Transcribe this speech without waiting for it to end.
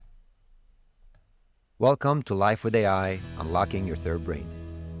Welcome to Life with AI, Unlocking Your Third Brain.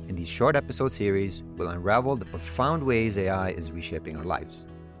 In these short episode series, we'll unravel the profound ways AI is reshaping our lives.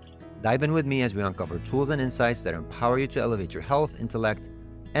 Dive in with me as we uncover tools and insights that empower you to elevate your health, intellect,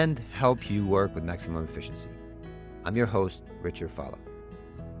 and help you work with maximum efficiency. I'm your host, Richard Fala.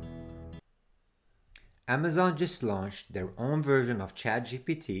 Amazon just launched their own version of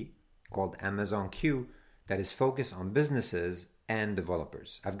ChatGPT called Amazon Q that is focused on businesses and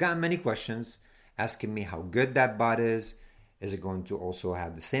developers. I've gotten many questions asking me how good that bot is. Is it going to also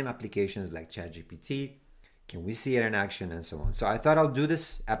have the same applications like ChatGPT? Can we see it in action and so on? So I thought I'll do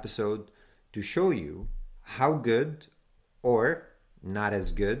this episode to show you how good or not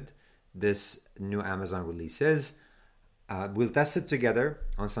as good this new Amazon release is. We'll test it together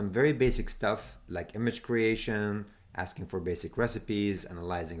on some very basic stuff like image creation, asking for basic recipes,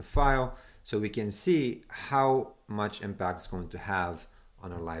 analyzing a file, so we can see how much impact it's going to have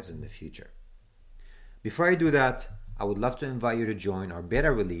on our lives in the future. Before I do that, I would love to invite you to join our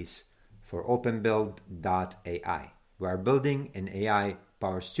beta release for openbuild.ai. We are building an AI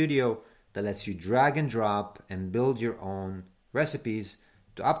powered studio that lets you drag and drop and build your own recipes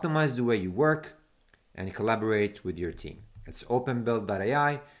to optimize the way you work and collaborate with your team. It's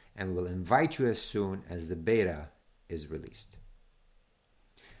openbuild.ai, and we'll invite you as soon as the beta is released.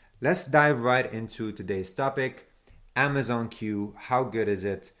 Let's dive right into today's topic, Amazon Q. How good is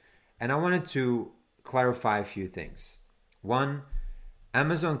it? And I wanted to clarify a few things. One,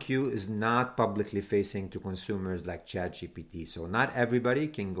 Amazon Q is not publicly facing to consumers like ChatGPT, so not everybody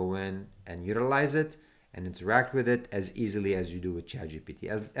can go in and utilize it and interact with it as easily as you do with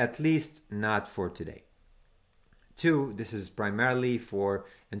ChatGPT, at least not for today. Two, this is primarily for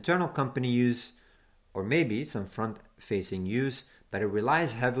internal company use or maybe some front-facing use, but it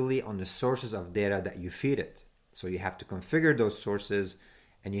relies heavily on the sources of data that you feed it. So you have to configure those sources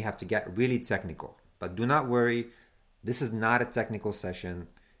and you have to get really technical. But do not worry, this is not a technical session.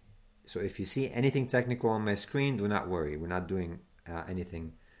 So if you see anything technical on my screen, do not worry. We're not doing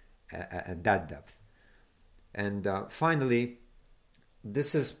anything at that depth. And finally,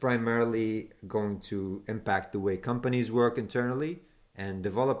 this is primarily going to impact the way companies work internally, and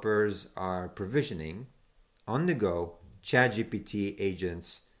developers are provisioning on the go ChatGPT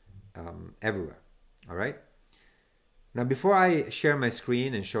agents everywhere. All right. Now, before I share my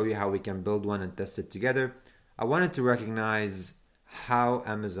screen and show you how we can build one and test it together, I wanted to recognize how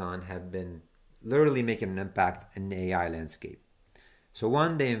Amazon have been literally making an impact in the AI landscape. So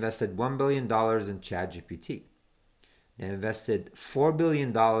one, they invested $1 billion in ChatGPT. They invested $4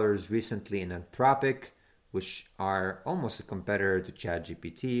 billion recently in Anthropic, which are almost a competitor to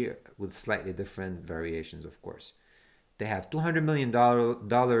ChatGPT with slightly different variations, of course. They have $200 million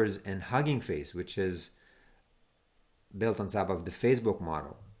in Hugging Face, which is built on top of the Facebook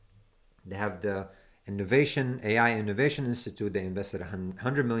model. They have the AI Innovation Institute. They invested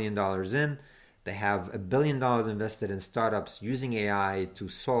 $100 million in. They have $1 billion invested in startups using AI to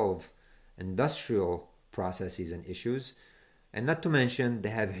solve industrial processes and issues. And not to mention,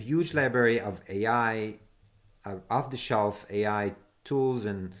 they have a huge library of AI, off-the-shelf AI tools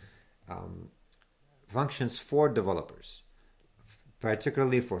and functions for developers,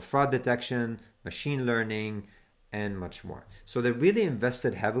 particularly for fraud detection, machine learning, and much more. So they really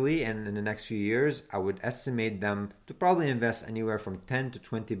invested heavily, and in the next few years, I would estimate them to probably invest anywhere from $10 to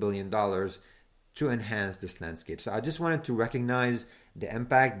 $20 billion to enhance this landscape. So I just wanted to recognize the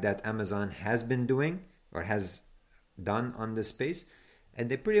impact that Amazon has been doing or has done on this space, and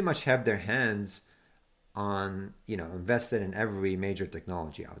they pretty much have their hands on, invested in every major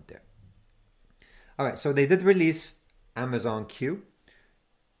technology out there. All right, so they did release Amazon Q.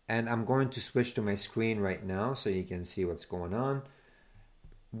 And I'm going to switch to my screen right now so you can see what's going on.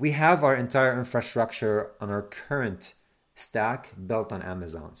 We have our entire infrastructure on our current stack built on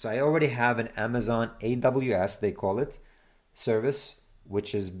Amazon. So I already have an Amazon AWS, they call it, service,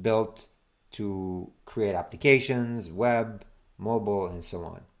 which is built to create applications, web, mobile, and so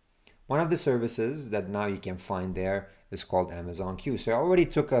on. One of the services that now you can find there is called Amazon Q. So I already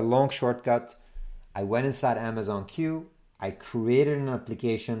took a long shortcut. I went inside Amazon Q. I created an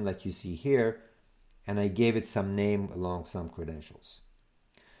application like you see here, and I gave it some name along some credentials.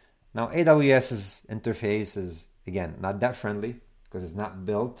 Now, AWS's interface is, again, not that friendly because it's not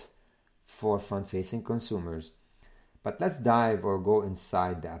built for front-facing consumers. But let's dive or go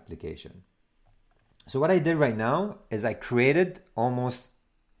inside the application. So what I did right now is I created almost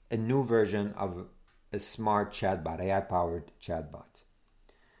a new version of a smart chatbot, AI-powered chatbot.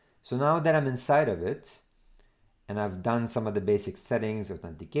 So now that I'm inside of it, and I've done some of the basic settings,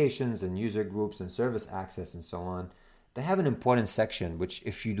 authentications and user groups and service access and so on, they have an important section which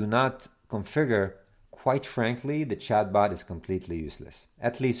if you do not configure quite frankly, the chatbot is completely useless,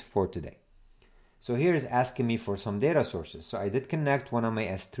 at least for today. So here is asking me for some data sources. So I did connect one of my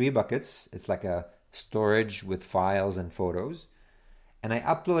S3 buckets. It's like a storage with files and photos. And I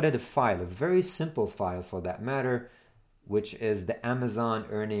uploaded a file, a very simple file for that matter, which is the Amazon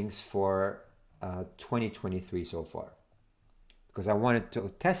earnings for 2023 so far. Because I wanted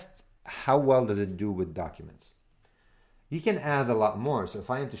to test how well does it do with documents. You can add a lot more. So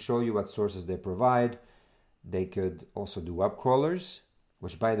if I am to show you what sources they provide, they could also do web crawlers,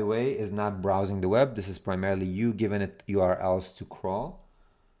 which by the way is not browsing the web. This is primarily you giving it URLs to crawl.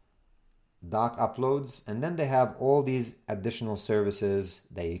 Doc uploads, and then they have all these additional services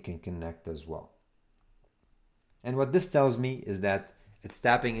that you can connect as well. And what this tells me is that it's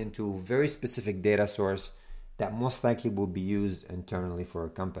tapping into a very specific data source that most likely will be used internally for a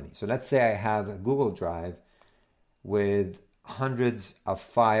company. So let's say I have a Google Drive with hundreds of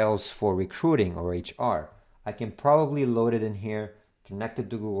files for recruiting or HR. I can probably load it in here, connect it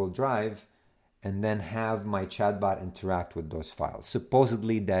to Google Drive, and then have my chatbot interact with those files.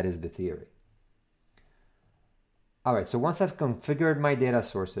 Supposedly, that is the theory. All right, so once I've configured my data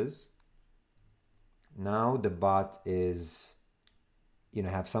sources, now the bot is,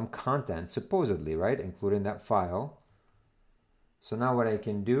 have some content, supposedly, right, including that file. So now what I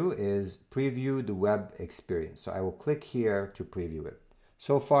can do is preview the web experience. So I will click here to preview it.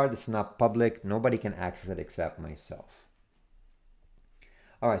 So far, this is not public. Nobody can access it except myself.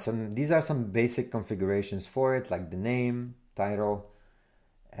 All right, so these are some basic configurations for it, like the name, title,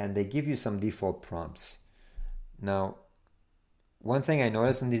 and they give you some default prompts. Now, one thing I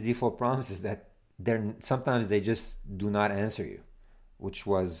noticed in these default prompts is that sometimes they just do not answer you, which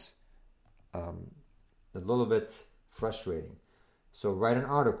was a little bit frustrating. So write an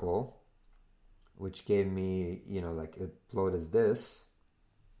article, which gave me, like upload as this.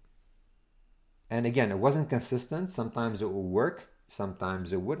 And again, it wasn't consistent. Sometimes it would work,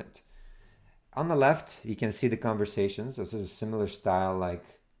 sometimes it wouldn't. On the left, you can see the conversations. This is a similar style like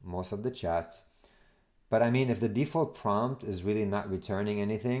most of the chats. But I mean, if the default prompt is really not returning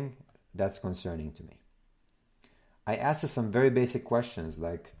anything, that's concerning to me. I asked it some very basic questions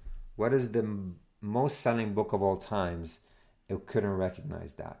like, what is the most selling book of all times? It couldn't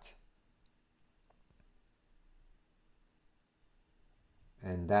recognize that.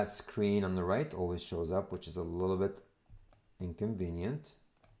 And that screen on the right always shows up, which is a little bit inconvenient.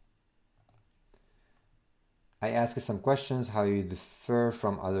 I asked it some questions, how you differ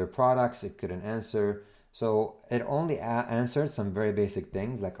from other products. It couldn't answer. So it only answered some very basic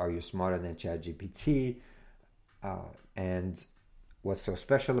things like, are you smarter than ChatGPT? And what's so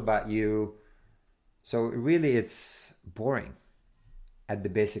special about you? So really it's boring at the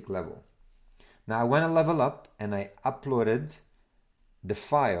basic level. Now I went a level up and I uploaded the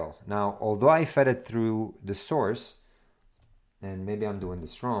file. Now, although I fed it through the source, and maybe I'm doing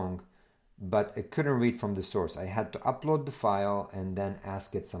this wrong, but it couldn't read from the source. I had to upload the file and then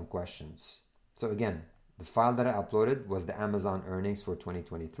ask it some questions. So again, the file that I uploaded was the Amazon earnings for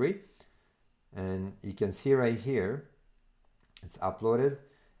 2023. And you can see right here, it's uploaded.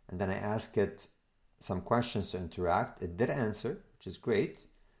 And then I asked it some questions to interact. It did answer, which is great.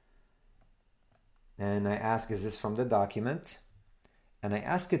 And I asked, is this from the document? And I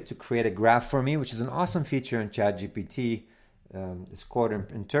asked it to create a graph for me, which is an awesome feature in ChatGPT. It's called an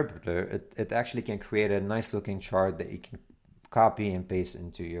interpreter. It actually can create a nice looking chart that you can copy and paste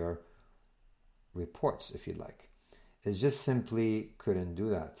into your reports if you'd like. It just simply couldn't do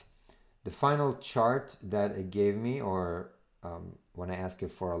that. The final chart that it gave me, or when I asked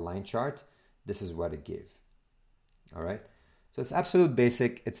it for a line chart, this is what it gave. All right. So it's absolute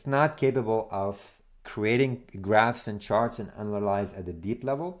basic. It's not capable of creating graphs and charts and analyze at the deep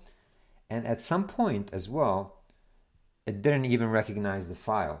level. And at some point as well, it didn't even recognize the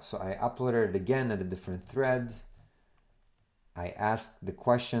file. So I uploaded it again at a different thread. I asked the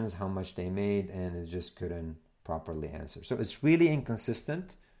questions, how much they made, and it just couldn't properly answer. So it's really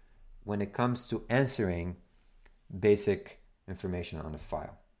inconsistent when it comes to answering basic information on a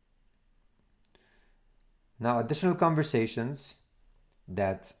file. Now, additional conversations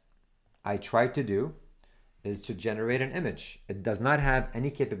that I tried to do is to generate an image. It does not have any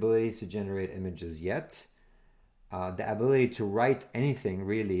capabilities to generate images yet. The ability to write anything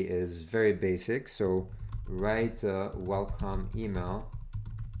really is very basic. So write a welcome email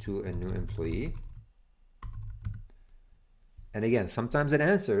to a new employee. And again, sometimes it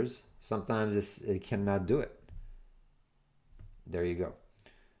answers, sometimes it cannot do it. There you go.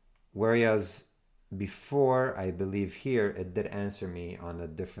 Whereas before, I believe here, it did answer me on a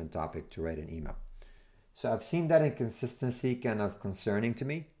different topic to write an email. So I've seen that inconsistency kind of concerning to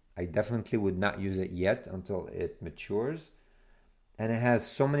me. I definitely would not use it yet until it matures. And it has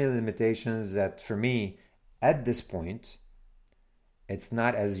so many limitations that for me, at this point, it's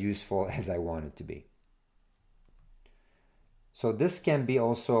not as useful as I want it to be. So this can be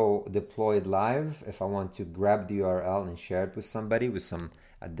also deployed live if I want to grab the URL and share it with somebody with some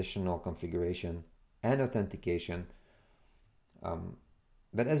additional configuration and authentication.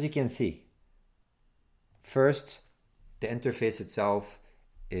 But as you can see, first, the interface itself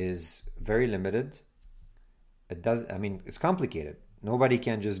is very limited. It's complicated. Nobody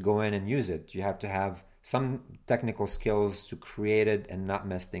can just go in and use it. You have to have some technical skills to create it and not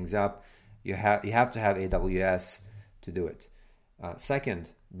mess things up. You have to have AWS to do it.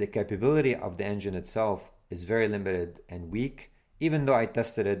 Second, the capability of the engine itself is very limited and weak, even though I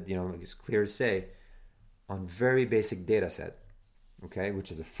tested it, it's clear to say, on very basic data set, okay,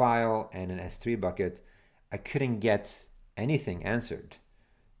 which is a file and an S3 bucket. I couldn't get anything answered.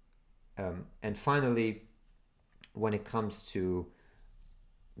 And finally, when it comes to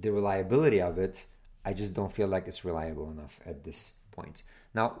the reliability of it, I just don't feel like it's reliable enough at this point.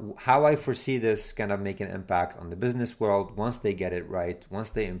 Now, how I foresee this kind of make an impact on the business world once they get it right, once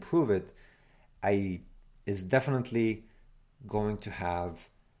they improve it, is definitely going to have,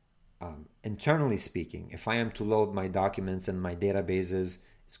 internally speaking, if I am to load my documents and my databases,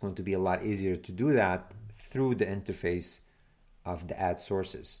 it's going to be a lot easier to do that through the interface of the ad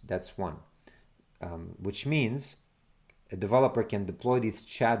sources. That's one, which means a developer can deploy these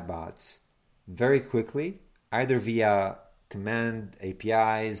chatbots very quickly, either via command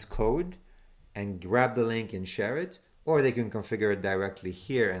APIs code and grab the link and share it, or they can configure it directly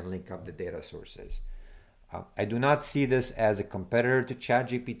here and link up the data sources. I do not see this as a competitor to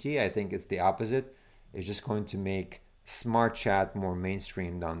ChatGPT. I think it's the opposite. It's just going to make smart chat more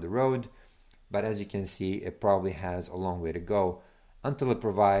mainstream down the road. But as you can see, it probably has a long way to go until it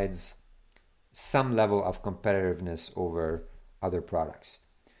provides some level of competitiveness over other products.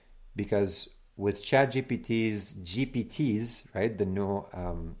 Because with ChatGPT's GPTs, right, the new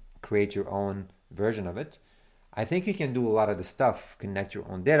create your own version of it, I think you can do a lot of the stuff. Connect your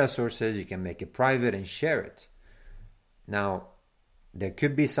own data sources, you can make it private and share it. Now, there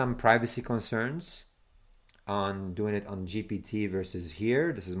could be some privacy concerns on doing it on GPT versus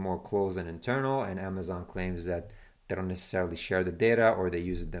here. This is more closed and internal, and Amazon claims that they don't necessarily share the data or they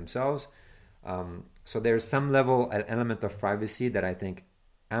use it themselves. So there's some element of privacy that I think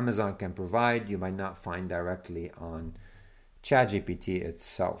Amazon can provide. You might not find directly on ChatGPT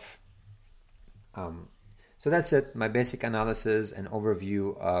itself. So that's it, my basic analysis and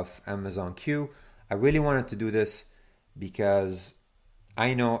overview of Amazon Q. I really wanted to do this because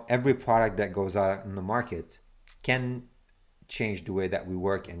I know every product that goes out in the market can change the way that we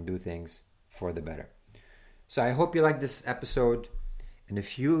work and do things for the better. So I hope you like this episode. And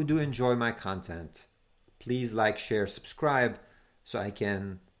if you do enjoy my content, please like, share, subscribe so I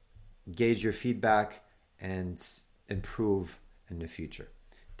can gauge your feedback and improve in the future.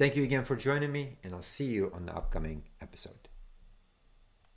 Thank you again for joining me, and I'll see you on the upcoming episode.